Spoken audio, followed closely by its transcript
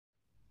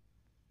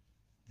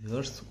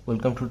Viewers,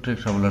 welcome to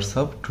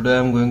techtravellershub. Today I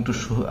am going to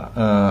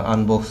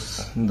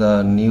unbox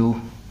the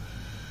new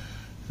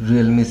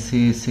Realme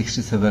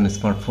C67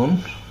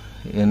 smartphone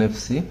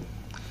NFC.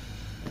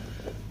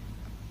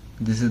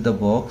 This is the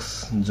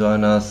box.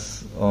 Join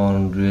us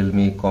on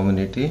Realme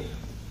community.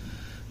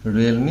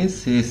 Realme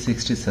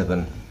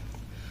C67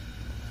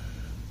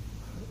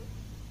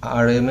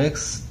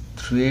 RMX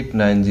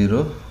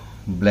 3890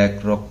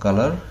 black rock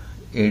color,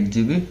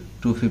 8GB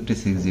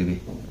 256GB,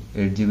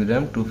 8GB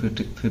RAM,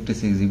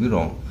 256GB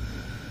ROM.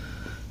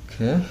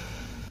 Okay,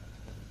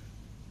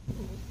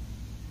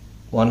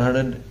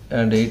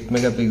 108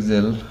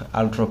 megapixel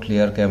ultra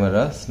clear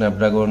camera,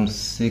 Snapdragon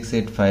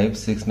 685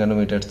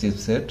 6nm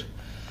chipset,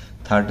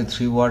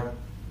 33 watt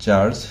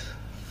charge,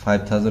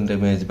 5000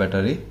 mAh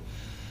battery,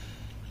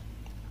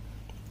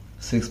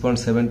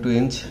 6.72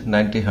 inch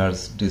 90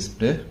 Hz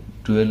display,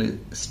 dual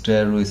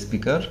stereo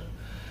speaker,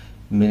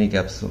 mini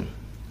capsule.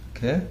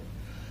 Okay,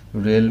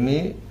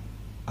 Realme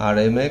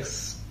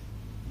RMX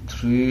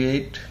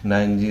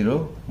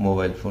 3890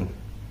 mobile phone.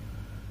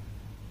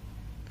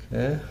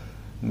 Okay,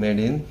 made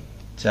in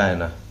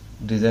China,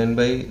 designed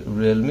by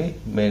Realme,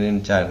 made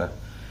in China.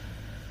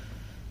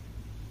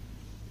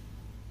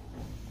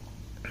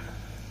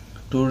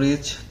 To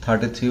reach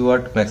 33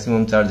 watt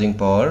maximum charging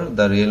power,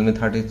 the Realme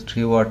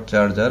 33 watt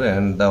charger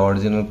and the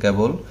original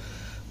cable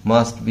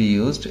must be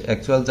used.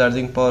 Actual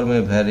charging power may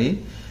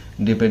vary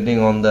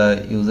depending on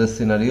the user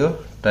scenario.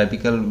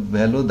 Typical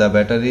value: the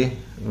battery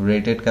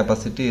rated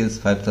capacity is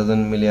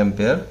 5000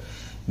 mAh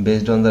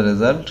based on the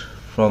result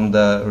from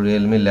the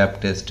Realme lab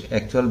test.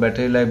 Actual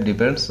battery life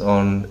depends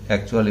on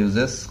actual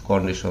usage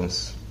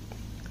conditions.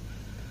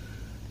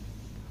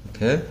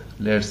 Okay,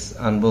 let's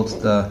unbox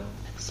the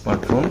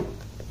smartphone.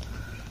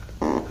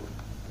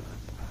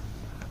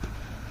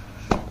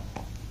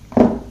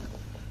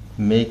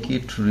 Make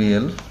it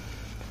real.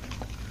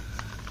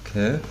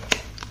 Okay,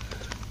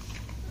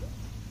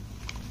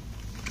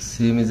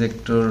 SIM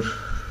ejector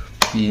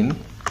pin.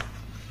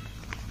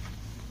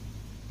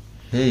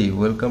 Hey,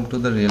 welcome to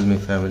the Realme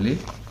family.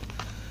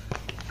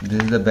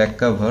 This is the back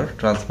cover,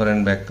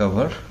 transparent back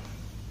cover.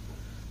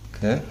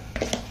 Okay,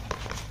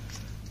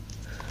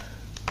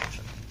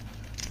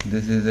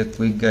 this is a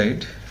quick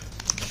guide.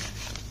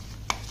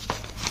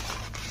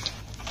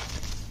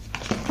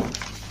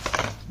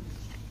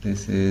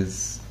 This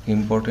is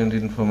important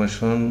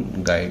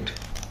information guide.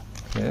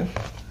 Okay,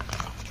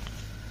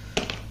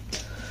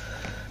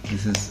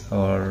 this is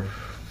our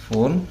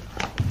phone.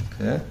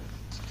 Okay,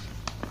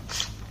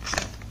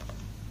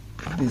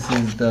 this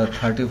is the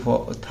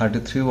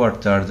 33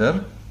 watt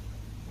charger.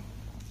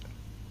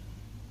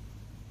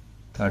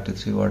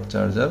 33 watt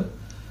charger.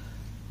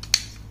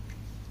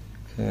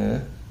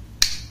 Okay,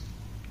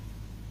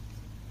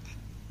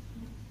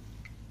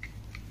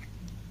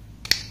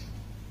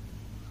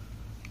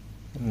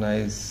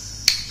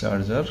 nice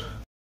charger.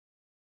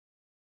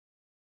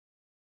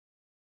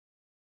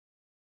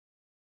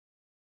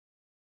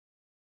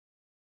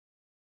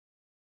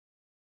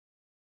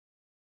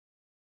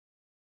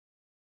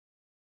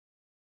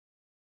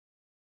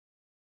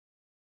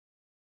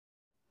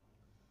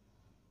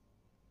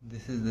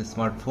 This is the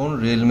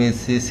smartphone Realme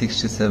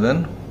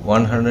C67,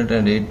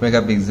 108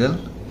 megapixel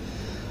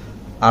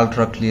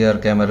ultra clear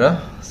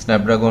camera,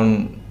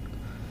 Snapdragon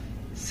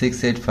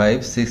 685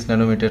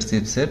 6nm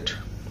chipset,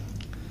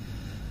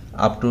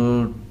 up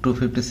to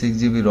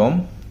 256GB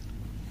ROM,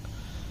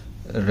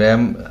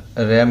 RAM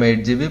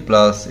 8GB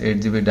plus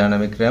 8GB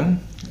dynamic RAM,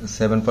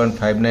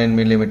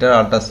 7.59mm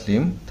ultra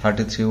slim,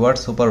 33 watt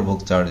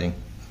superbook charging,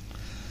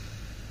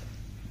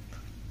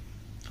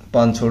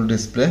 punch hole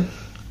display.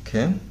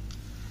 Okay,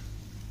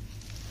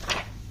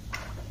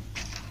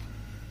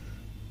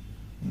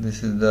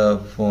 this is the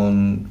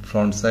phone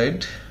front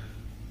side,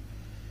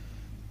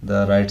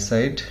 the right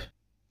side,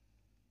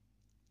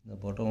 the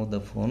bottom of the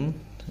phone,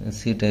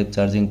 C-type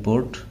charging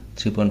port,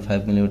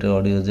 3.5mm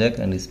audio jack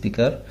and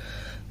speaker,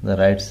 the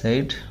right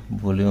side,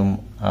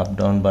 volume up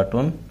down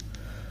button,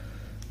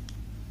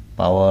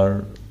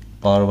 power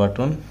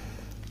button,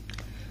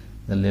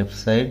 the left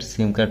side,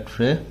 SIM card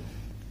tray.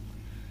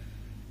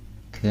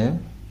 Okay,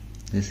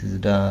 this is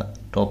the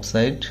top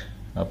side,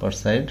 upper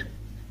side,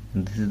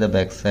 and this is the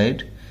back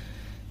side.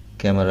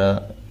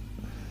 Camera,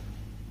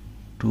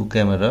 two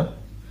camera.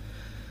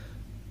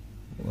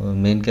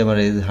 Main camera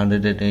is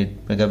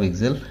 108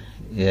 megapixel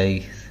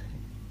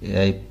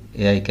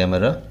AI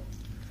camera.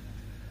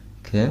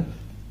 Okay,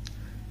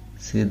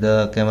 see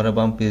the camera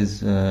bump is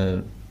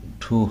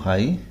too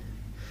high.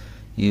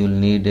 You will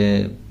need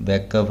a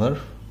back cover.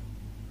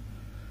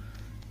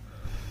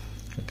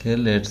 Okay,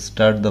 let's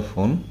start the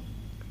phone.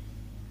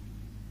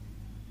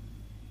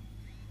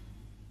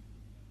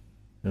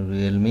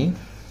 Realme,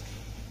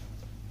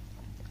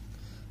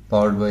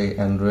 powered by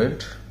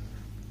Android.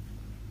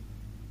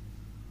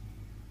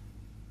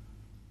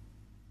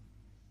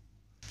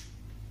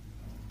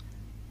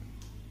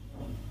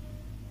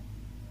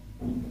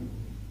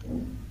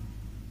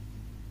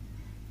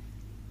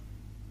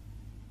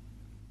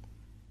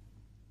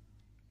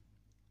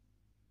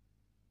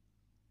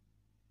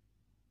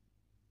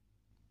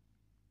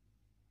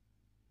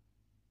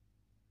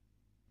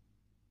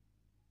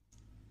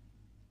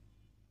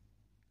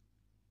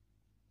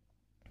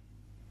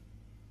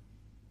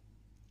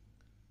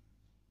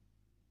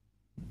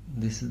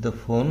 This is the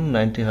phone,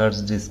 90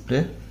 Hz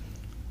display.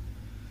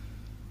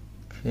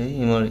 Okay,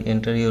 you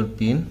enter your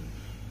pin.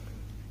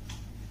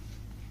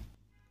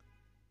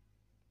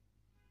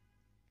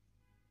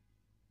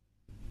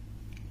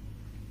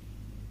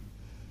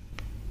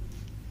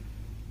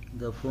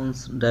 The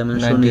phone's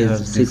dimension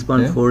is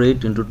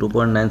 6.48 into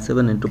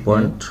 2.97 into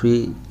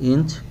 0.3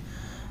 inch.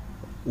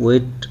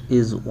 Weight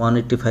is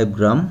 185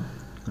 gram.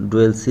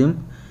 Dual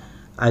SIM.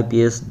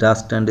 IPS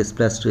dust and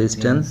splash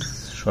resistant.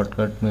 Yes,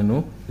 shortcut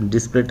menu.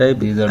 Display type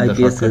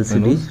IPS LCD,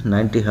 menus.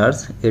 90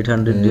 Hz,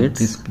 800 nits.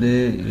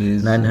 Display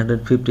is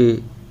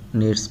 950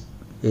 nits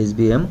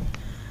HBM.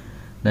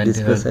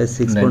 Display size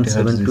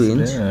 6.72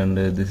 inch. And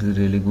this is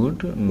really good.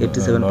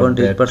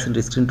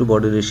 87.8% screen to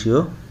body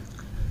ratio.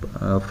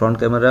 Front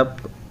camera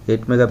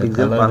 8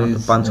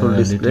 megapixel punch hole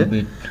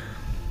display.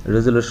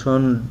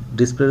 Resolution,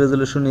 display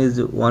resolution is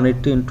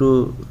 180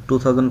 into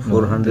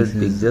 2400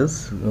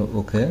 pixels.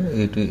 Okay,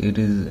 it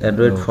is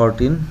Android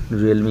 14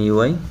 Realme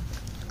UI.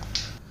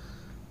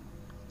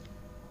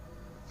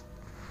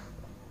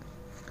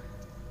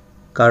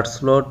 Card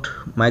slot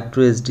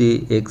micro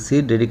SD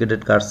XC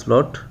dedicated card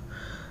slot.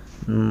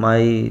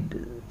 My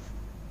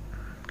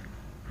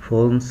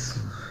phone's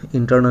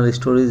internal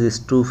storage is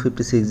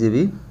 256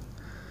 GB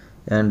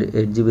and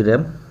 8 GB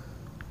RAM.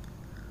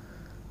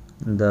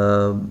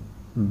 The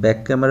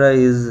back camera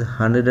is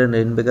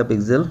 108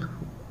 megapixel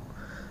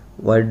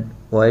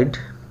wide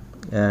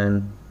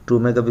and 2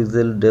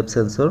 megapixel depth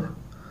sensor.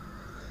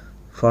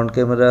 Front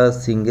camera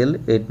single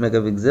 8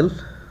 megapixel.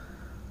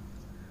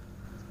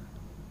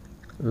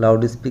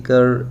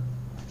 Loudspeaker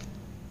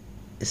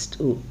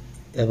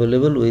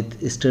available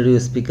with stereo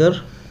speaker.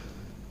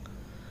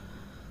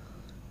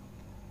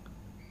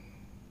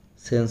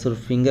 Sensor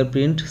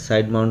fingerprint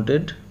side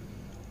mounted.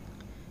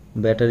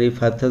 Battery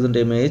 5000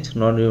 mAh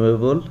non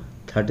removable,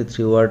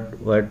 33 watt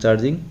wire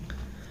charging.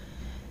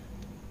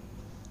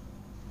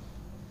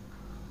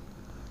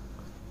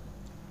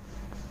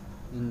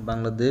 In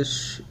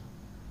Bangladesh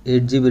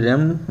 8 GB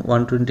RAM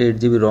 128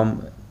 GB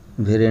ROM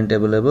variant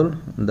available.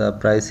 The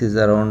price is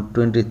around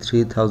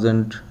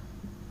 23,000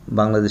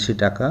 Bangladeshi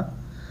taka.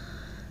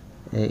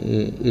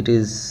 It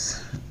is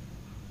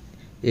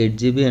 8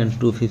 GB and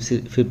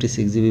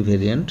 256 GB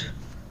variant.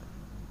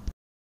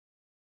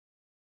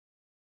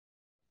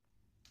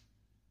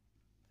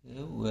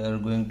 We are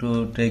going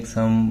to take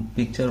some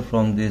picture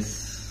from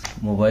this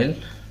mobile.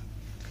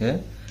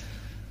 Okay,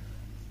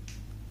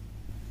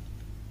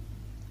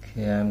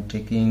 I am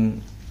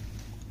taking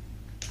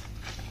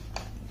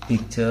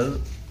picture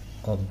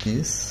of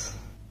this.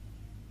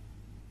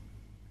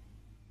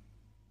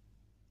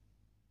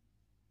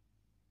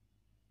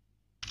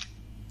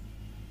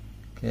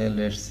 Okay,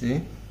 let's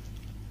see.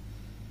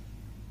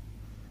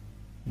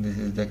 This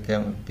is the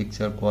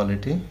picture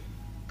quality.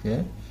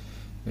 Okay,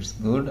 it's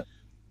good.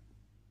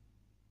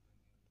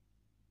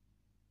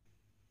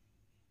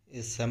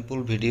 A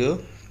sample video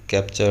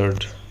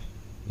captured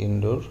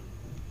indoor.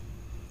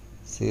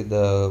 See,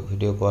 the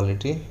video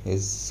quality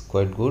is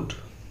quite good.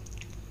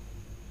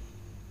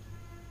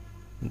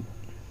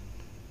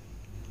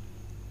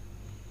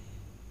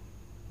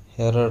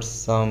 Here are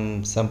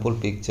some sample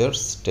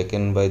pictures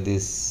taken by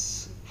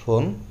this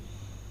phone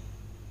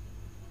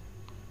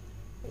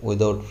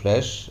without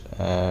flash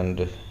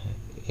and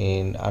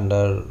in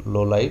under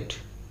low light.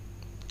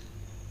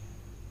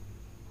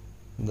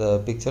 The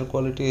picture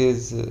quality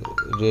is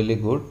really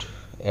good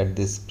at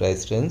this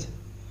price range.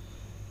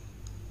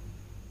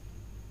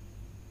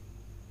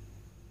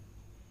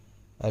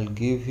 I'll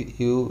give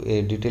you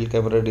a detailed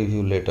camera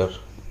review later.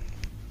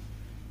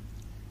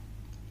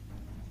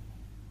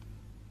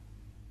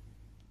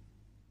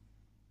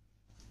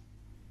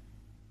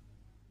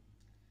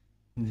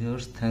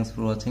 Viewers, thanks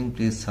for watching.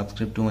 Please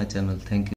subscribe to my channel. Thank you.